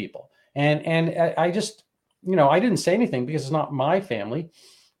on with people. And I just, I didn't say anything because it's not my family,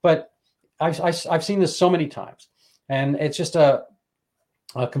 but I've seen this so many times, and it's just a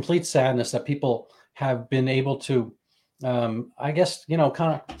complete sadness that people have been able to, I guess,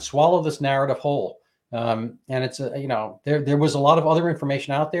 kind of swallow this narrative whole. And it's there was a lot of other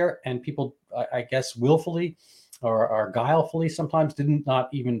information out there, and people, I guess, willfully or guilefully sometimes did not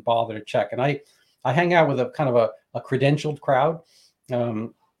even bother to check. And I hang out with a kind of a credentialed crowd.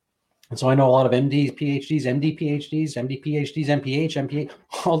 And so I know a lot of MDs, PhDs, MD PhDs, MD PhDs, MPH, MPA,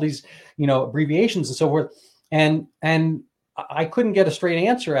 all these, abbreviations and so forth. And I couldn't get a straight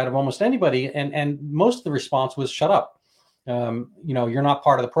answer out of almost anybody. And most of the response was, shut up. You're not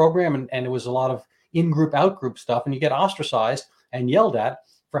part of the program. And it was a lot of in-group, out-group stuff. And you get ostracized and yelled at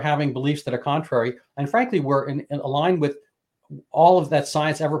for having beliefs that are contrary. And frankly, we're in aligned with all of that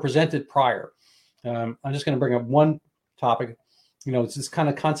science ever presented prior. I'm just going to bring up one topic. It's this kind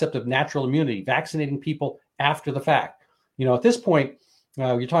of concept of natural immunity, vaccinating people after the fact. At this point,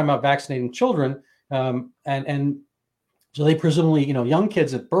 you're talking about vaccinating children, and so they presumably, young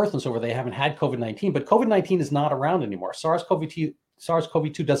kids at birth and so forth, they haven't had COVID-19, but COVID-19 is not around anymore.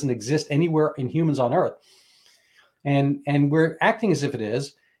 SARS-CoV-2 doesn't exist anywhere in humans on Earth, and we're acting as if it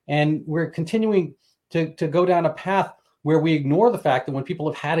is, and we're continuing to go down a path where we ignore the fact that when people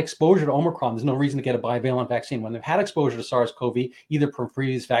have had exposure to Omicron, there's no reason to get a bivalent vaccine. When they've had exposure to SARS-CoV, either from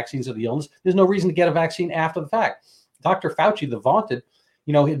previous vaccines or the illness, there's no reason to get a vaccine after the fact. Dr. Fauci, the vaunted,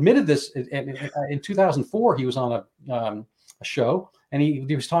 he admitted this in 2004. He was on a show, and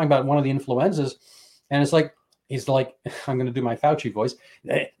he was talking about one of the influenzas, and he's like, I'm going to do my Fauci voice.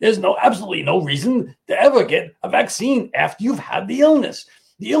 There's absolutely no reason to ever get a vaccine after you've had the illness.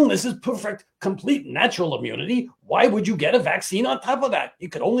 The illness is perfect, complete natural immunity. Why would you get a vaccine on top of that?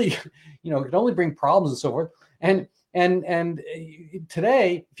 It could only, bring problems and so forth. And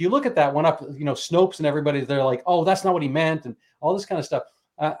today, if you look at that one up, Snopes and everybody, they're like, oh, that's not what he meant, and all this kind of stuff.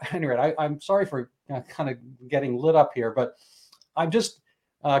 Anyway, I'm sorry for kind of getting lit up here, but I'm just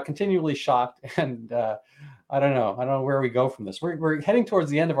continually shocked, and I don't know where we go from this. We're heading towards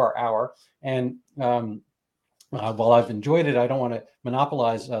the end of our hour, and while I've enjoyed it, I don't want to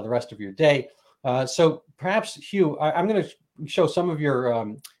monopolize the rest of your day. So perhaps, Hugh, I'm going to show some of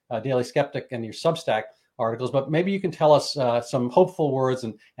your Daily Skeptic and your Substack articles, but maybe you can tell us some hopeful words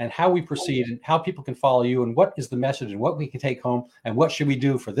and how we proceed and how people can follow you and what is the message and what we can take home and what should we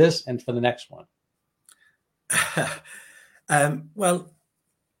do for this and for the next one.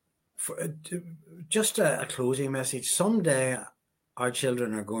 Just a closing message. Someday our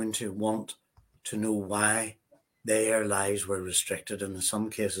children are going to want to know why their lives were restricted and in some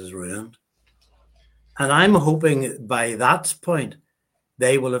cases ruined. And I'm hoping by that point,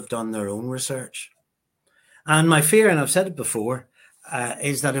 they will have done their own research. And my fear, and I've said it before,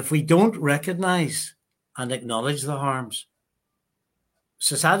 is that if we don't recognize and acknowledge the harms,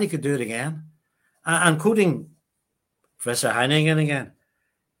 society could do it again. I'm quoting Professor Heiningen again.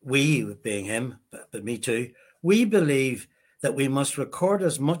 We, being him, but me too, we believe that we must record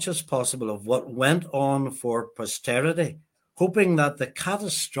as much as possible of what went on for posterity hoping that the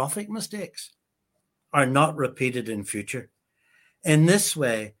catastrophic mistakes are not repeated in future. In this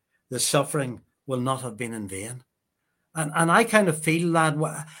way, the suffering will not have been in vain. And I kind of feel that.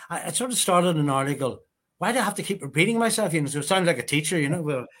 I sort of started an article. Why do I have to keep repeating myself? So it sounds like a teacher,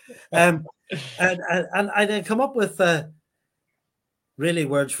 and I come up with really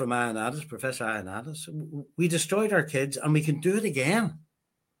words from Professor Ioannidis. We destroyed our kids, and we can do it again.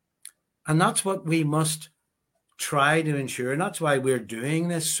 And that's what we must try to ensure. And that's why we're doing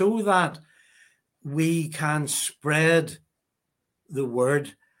this, so that we can spread the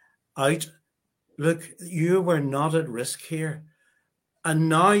word out. Look, you were not at risk here. And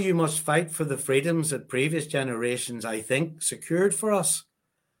now you must fight for the freedoms that previous generations, I think, secured for us.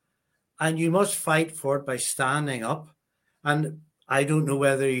 And you must fight for it by standing up. And I don't know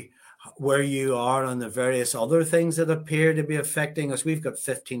where you are on the various other things that appear to be affecting us. We've got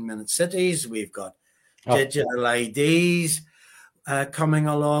 15-minute cities. We've got digital IDs coming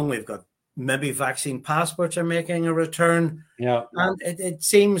along. We've got maybe vaccine passports are making a return. Yeah. And it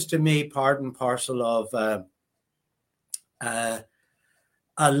seems to me part and parcel of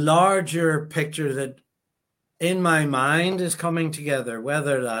a larger picture that in my mind is coming together,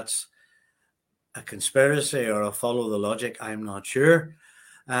 whether that's a conspiracy or a follow the logic, I'm not sure.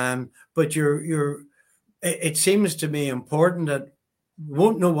 But it seems to me important that we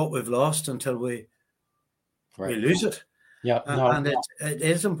won't know what we've lost until we lose it. Yeah, and it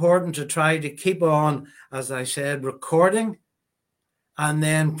is important to try to keep on, as I said, recording and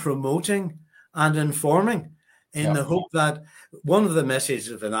then promoting and informing in the hope that one of the messages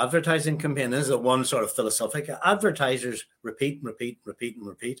of an advertising campaign is that one sort of philosophical advertisers repeat.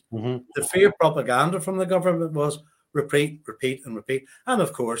 Mm-hmm. The fear propaganda from the government was repeat. And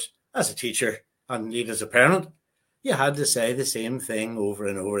of course, as a teacher and indeed as a parent, you had to say the same thing over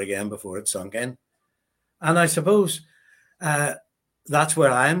and over again before it sunk in. And I suppose that's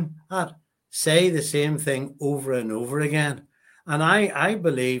where I'm at. Say the same thing over and over again. And I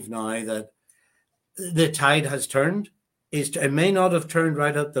believe now that the tide has turned. It may not have turned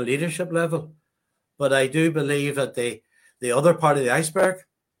right at the leadership level, but I do believe that the other part of the iceberg,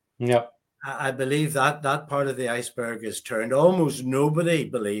 I believe that part of the iceberg is turned. Almost nobody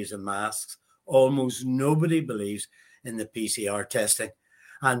believes in masks. Almost nobody believes in the PCR testing.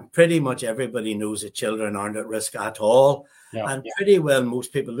 And pretty much everybody knows that children aren't at risk at all. Pretty well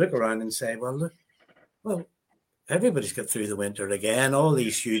most people look around and say, well, everybody's got through the winter again. All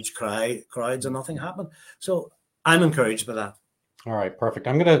these huge crowds and nothing happened. So I'm encouraged by that. All right, perfect.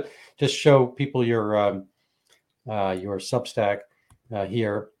 I'm going to just show people your Substack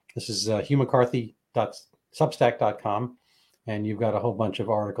here. This is HughMcCarthy.substack.com, and you've got a whole bunch of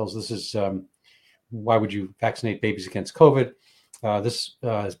articles. This is why would you vaccinate babies against COVID? This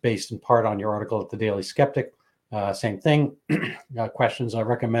is based in part on your article at the Daily Skeptic. Same thing. Questions. I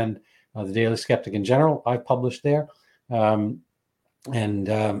recommend the Daily Skeptic in general. I've published there, I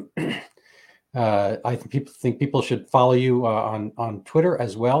think people should follow you on Twitter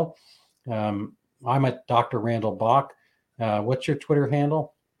as well. I'm at Dr. Randall Bach. What's your Twitter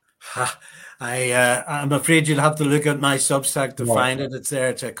handle? I'm afraid you'll have to look at my Substack to find it. It's there.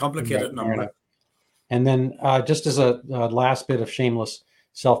 It's a complicated number. And then just as a last bit of shameless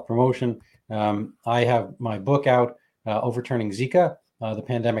self-promotion, I have my book out, Overturning Zika, the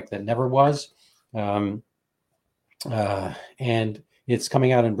Pandemic That Never Was. And it's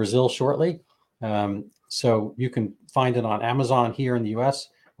coming out in Brazil shortly. So you can find it on Amazon here in the US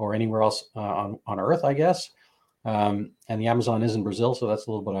or anywhere else on Earth, I guess. And the Amazon is in Brazil, so that's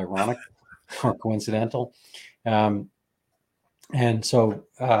a little bit ironic or coincidental. And so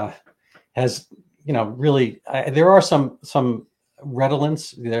really, there are some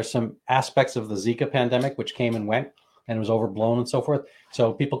redolence. There's some aspects of the Zika pandemic which came and went, and it was overblown and so forth.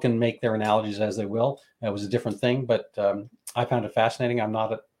 So people can make their analogies as they will. It was a different thing, but I found it fascinating. I'm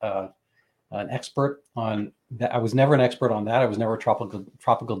not an expert on that. I was never an expert on that. I was never a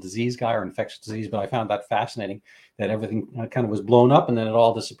tropical disease guy or infectious disease, but I found that fascinating that everything kind of was blown up and then it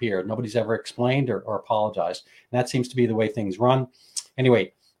all disappeared. Nobody's ever explained or apologized. And that seems to be the way things run.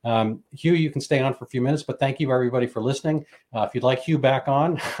 Anyway, Hugh, you can stay on for a few minutes, but thank you everybody for listening. If you'd like Hugh back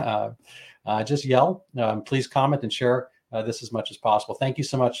on, just yell. Please comment and share this as much as possible. Thank you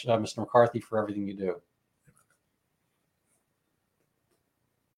so much, Mr. McCarthy, for everything you do.